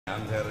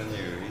I'm telling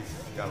you,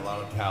 he's got a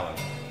lot of talent.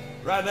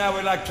 Right now,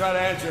 we'd like to try to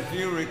answer a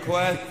few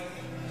requests.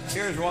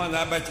 Here's one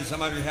that I bet you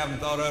some of you haven't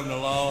thought of in a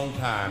long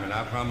time, and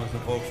I promised the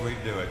folks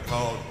we'd do it,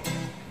 called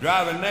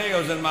Driving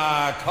Nails in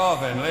My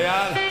Coffin.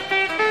 Leon?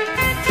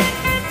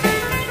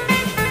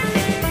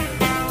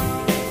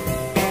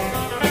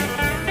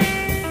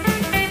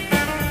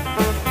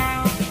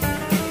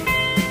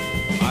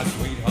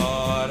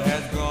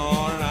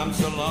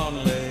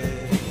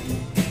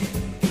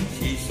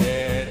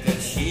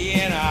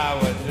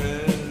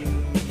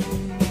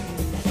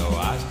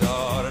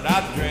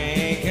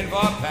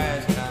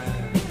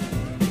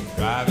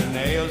 Driving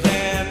nails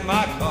in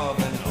my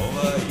coffin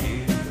over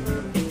you.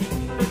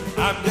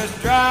 I'm just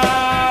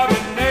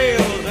driving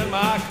nails in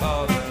my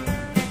coffin.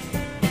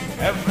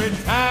 Every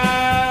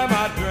time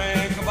I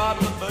drink a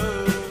bottle of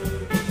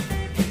booze,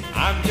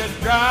 I'm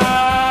just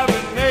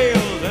driving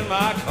nails in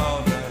my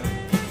coffin.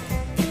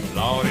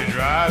 Lordy,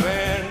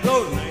 driving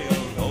those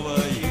nails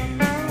over you.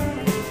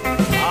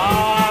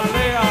 Ah,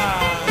 Leon.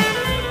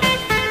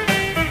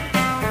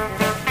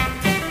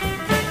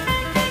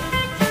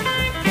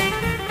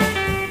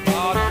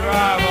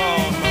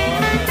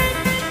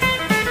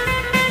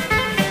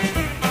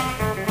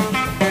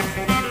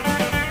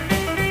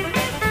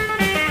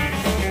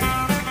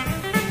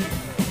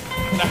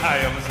 I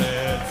ever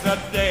said the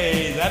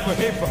day that we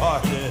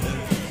parted,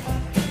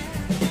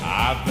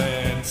 I've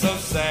been so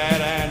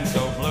sad and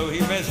so blue.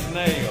 He missed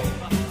nail.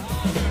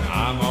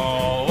 I'm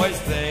always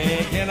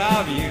thinking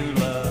of you,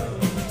 love,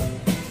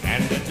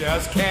 and I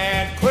just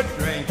can't quit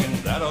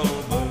drinking that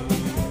old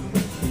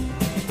booze.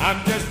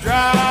 I'm just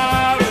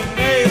driving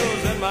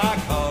nails in my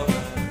coffin.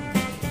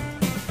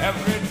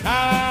 Every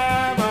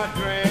time I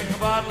drink a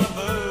bottle of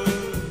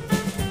booze,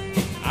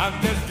 I'm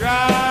just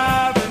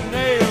driving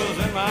nails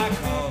in my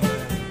coffin.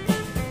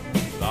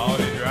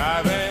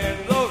 Driving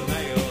those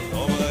nails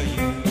over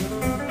you.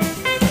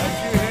 Let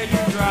you hear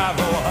you drive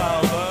a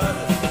while, bud.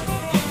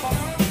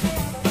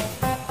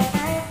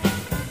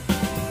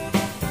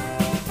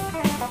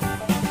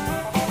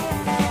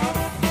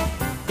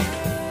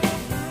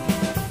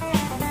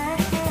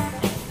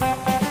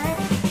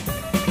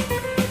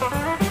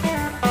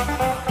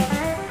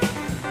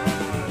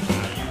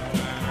 Now you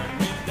turn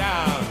me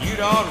down, you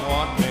don't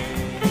want me.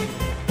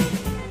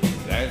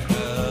 There's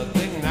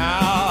nothing now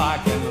I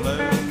can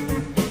lose.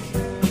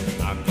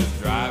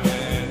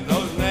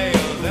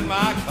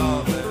 My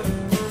coffin,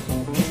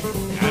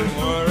 and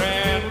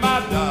worrying my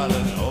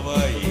darling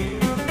over you.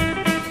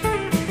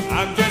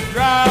 I'm just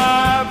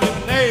driving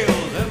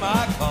nails in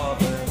my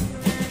coffin.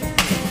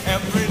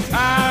 Every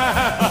time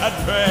I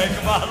drink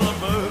a bottle of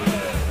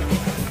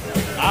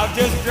booze, I'm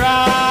just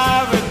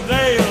driving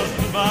nails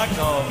in my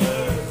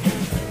coffin.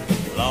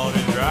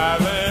 Lordy,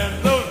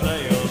 driving those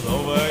nails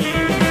over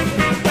you.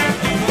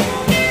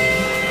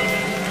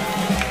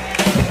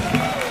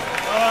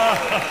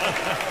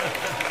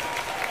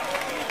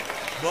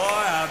 Boy,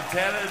 I'm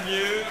telling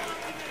you,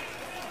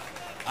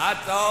 I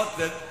thought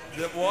that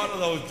one of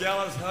those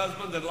jealous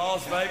husbands in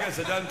Las Vegas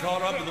had done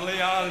caught up with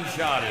Leon and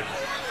shot him.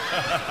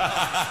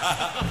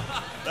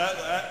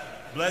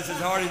 Bless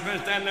his heart, he's been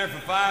standing there for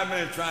 5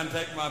 minutes trying to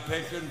take my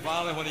picture, and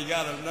finally when he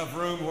got enough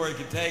room where he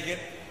could take it,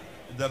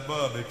 the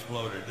bub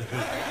exploded.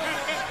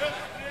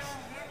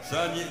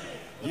 Son,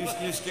 you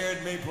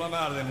scared me plumb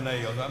out of them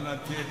nails. I'm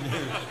not kidding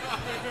you.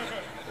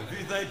 If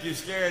you think you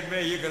scared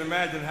me, you can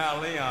imagine how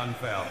Leon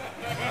felt.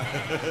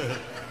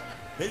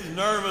 He's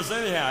nervous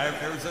anyhow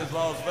ever since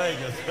Las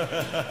Vegas.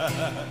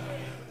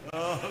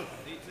 Oh,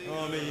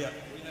 me.